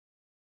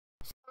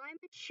I'm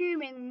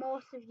assuming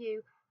most of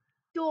you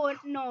don't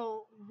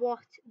know what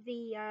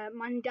the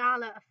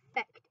Mandala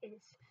effect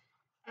is,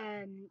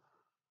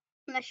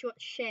 unless you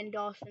watched Shane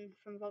Dawson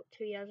from about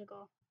 2 years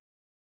ago.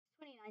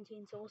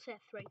 2019, so we'll say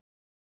 3.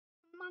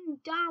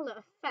 Mandala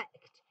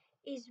effect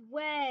is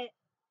where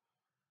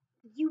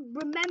you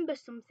remember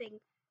something,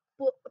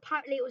 but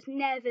apparently it was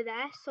never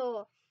there.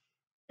 So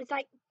it's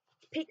like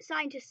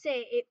scientists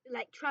say it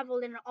like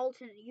traveled in an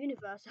alternate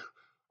universe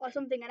or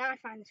something, and I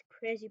find this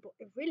crazy, but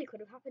it really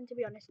could have happened, to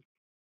be honest.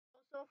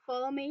 Also,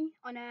 follow me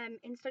on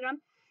Instagram.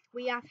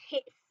 We have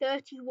hit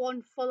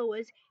 31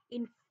 followers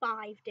in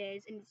 5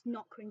 days, and it's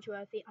not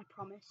cringeworthy, I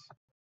promise.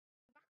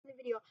 Back to the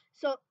video.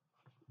 So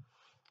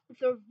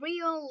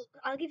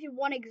I'll give you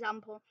one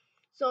example.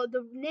 So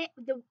the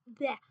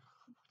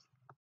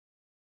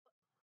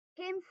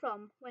came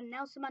from when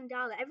Nelson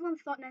Mandela. Everyone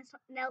thought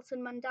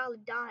Nelson Mandela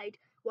died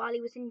while he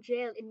was in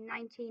jail in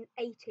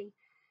 1980,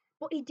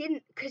 but he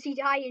didn't, because he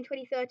died in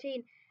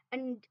 2013,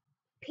 and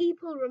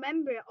people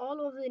remember it all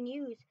over the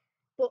news.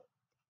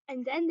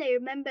 And then they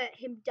remember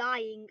him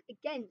dying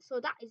again. So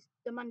that is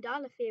the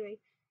Mandala theory,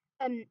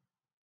 and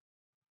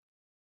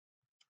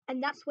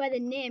that's where the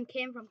name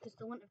came from, because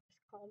they wouldn't have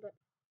just called it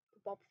the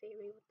Bob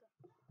theory.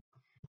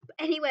 But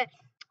anyway,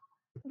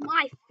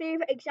 my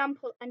favorite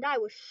example, and I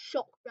was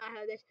shocked when I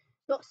heard this.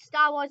 But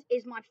Star Wars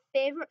is my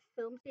favorite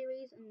film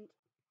series, and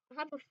I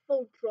have a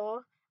full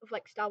drawer of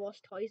like Star Wars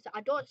toys that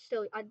I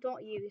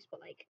don't use, but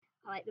like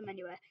I like them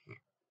anyway.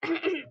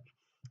 Like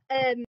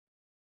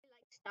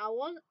Star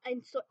Wars,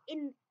 and so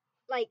in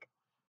like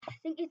I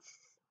think it's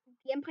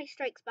The Empire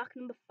Strikes Back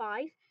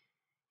 #5.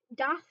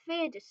 Darth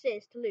Vader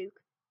says to Luke,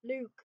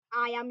 "Luke,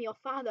 I am your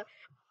father,"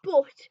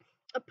 but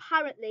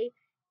apparently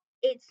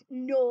it's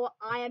 "No,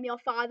 I am your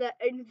father,"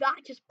 and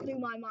that just blew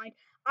my mind.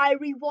 I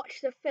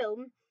rewatched the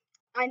film,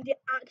 and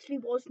it actually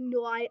was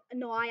 "No, I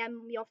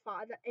am your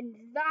father,"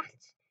 and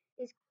that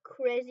is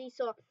crazy.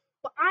 So,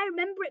 but I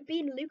remember it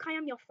being "Luke, I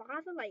am your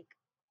father" like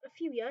a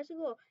few years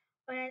ago,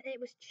 and it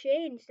was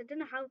changed. I don't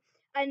know how.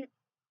 And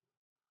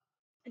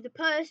the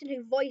person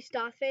who voiced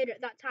Darth Vader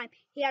at that time,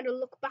 he had to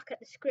look back at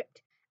the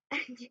script,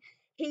 and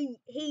he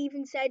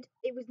even said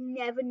it was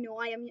never "No,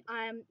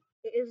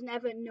 it was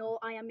never "No,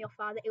 I am your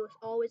father." It was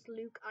always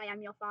 "Luke, I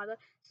am your father."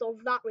 So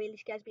that really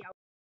scares me out.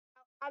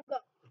 I've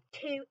got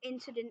 2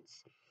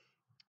 incidents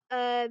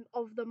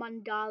of the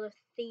Mandala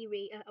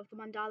theory, of the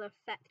Mandala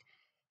effect.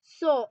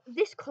 So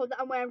this coat that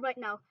I'm wearing right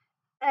now,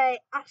 at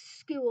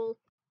school,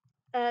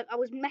 I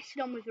was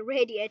messing on with the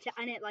radiator,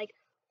 and it like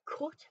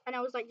cut, and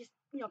I was like just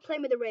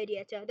playing with the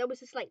radiator. There was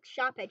this like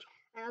sharp edge,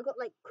 and I got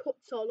like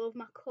cuts all over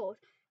my coat.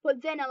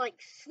 But then I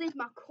like slid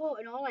my coat,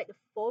 and all like the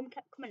foam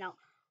kept coming out.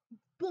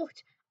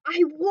 But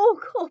I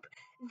woke up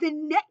the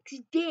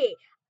next day,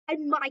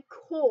 and my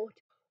coat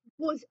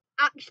was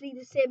actually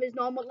the same as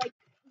normal.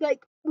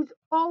 Like was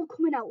all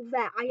coming out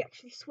there. I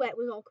actually swear it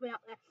was all coming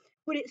out there,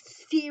 but it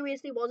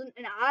seriously wasn't,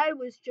 and I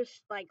was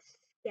just like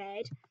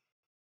scared.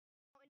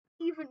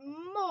 Even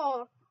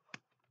more,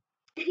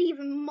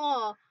 even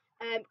more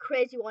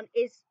crazy one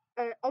is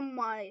on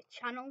my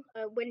channel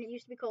when it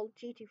used to be called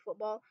G2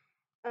 Football,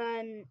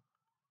 um,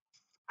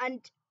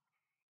 and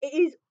it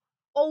is,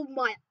 oh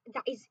my,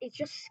 it's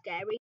just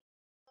scary.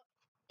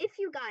 If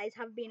you guys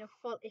have been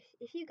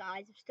if you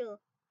guys have still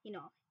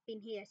been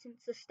here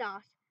since the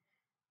start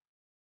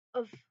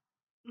of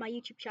my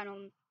YouTube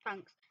channel,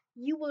 thanks,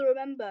 you will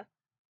remember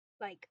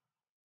like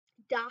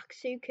Dark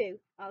Suku.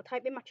 I'll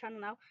type in my channel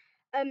now.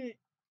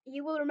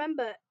 You will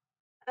remember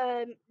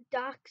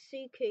Dark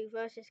Suku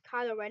versus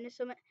Kylo Ren or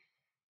something.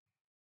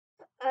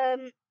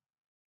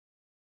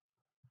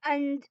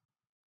 And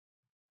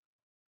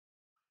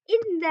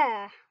in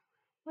there,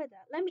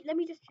 let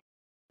me just.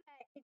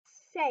 It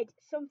said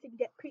something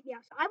that creeped me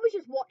out. So I was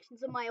just watching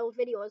some of my old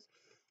videos,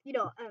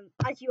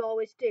 as you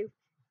always do.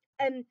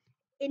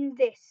 In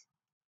this,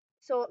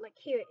 so like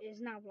here it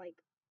is now. Like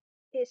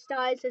it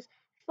starts as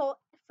from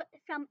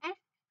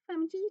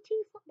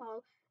GT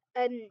Football,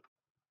 and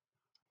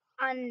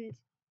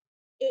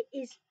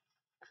it's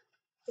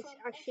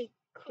actually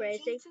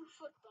crazy.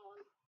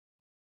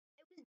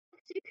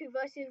 Suku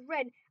versus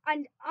Ren,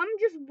 and I'm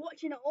just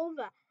watching it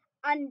over,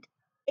 and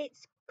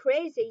it's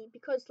crazy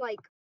because like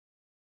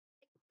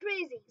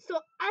crazy. So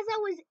as I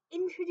was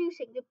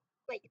introducing the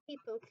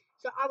people,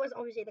 so I was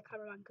obviously the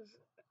cameraman because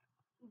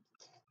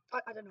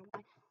I don't know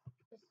why,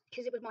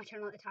 because it was my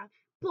channel at the time.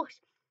 But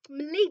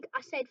Malik,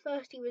 I said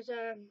first he was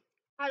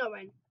Kylo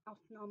Ren, off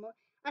normal.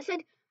 I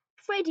said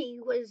Freddy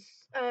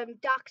was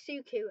Dark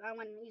Suku, and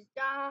when he's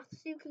Dark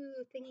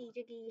Suku thingy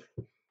jiggy,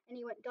 and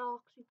he went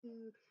Dark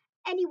Suku.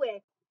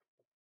 Anyway,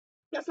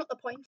 that's not the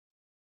point.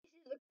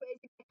 This is the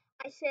crazy thing.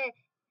 I say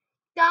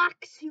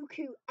Dark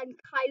Suku and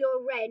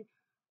Kylo Ren,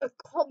 a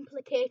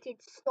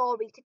complicated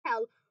story to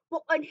tell,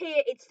 but on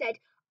here it said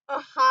a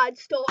hard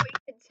story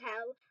to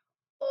tell.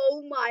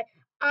 Oh my!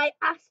 I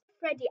asked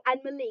Freddie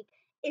and Malik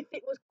if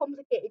it was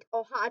complicated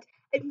or hard,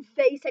 and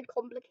they said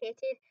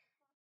complicated.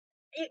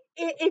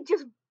 It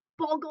just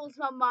boggles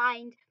my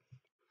mind.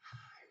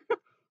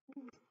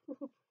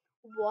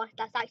 What?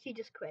 That's actually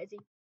just crazy.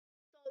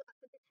 So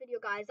this video,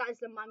 guys. That is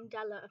the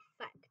Mandela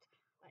effect,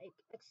 like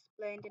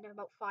explained in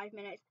about 5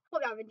 minutes.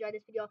 Hope you have enjoyed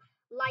this video.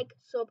 Like,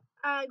 sub,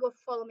 and go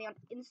follow me on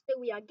Insta.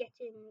 We are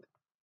getting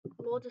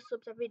loads of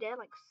subs every day,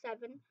 like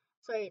 7.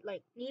 Sorry,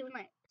 like even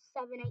like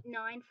 7, 8,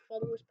 9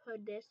 followers per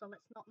day. So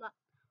let's not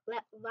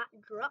let that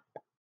drop.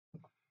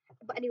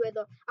 But anyway,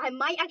 though, I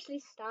might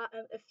actually start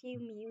a few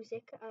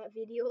music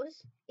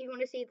videos. If you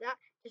want to see that,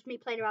 just me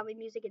playing around with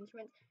music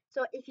instruments.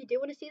 So if you do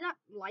want to see that,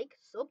 like,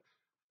 sub,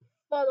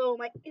 follow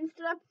my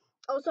Instagram.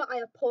 Also, I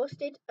have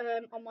posted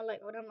on my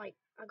like when I'm like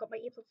I got my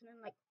earplugs in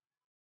and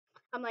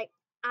I'm like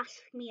ask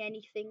me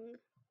anything,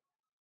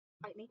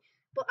 like me.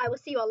 But I will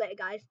see you all later,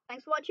 guys.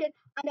 Thanks for watching,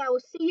 and I will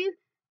see you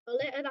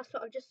later. That's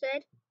what I've just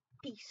said.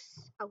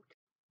 Peace out.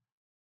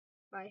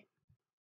 Bye.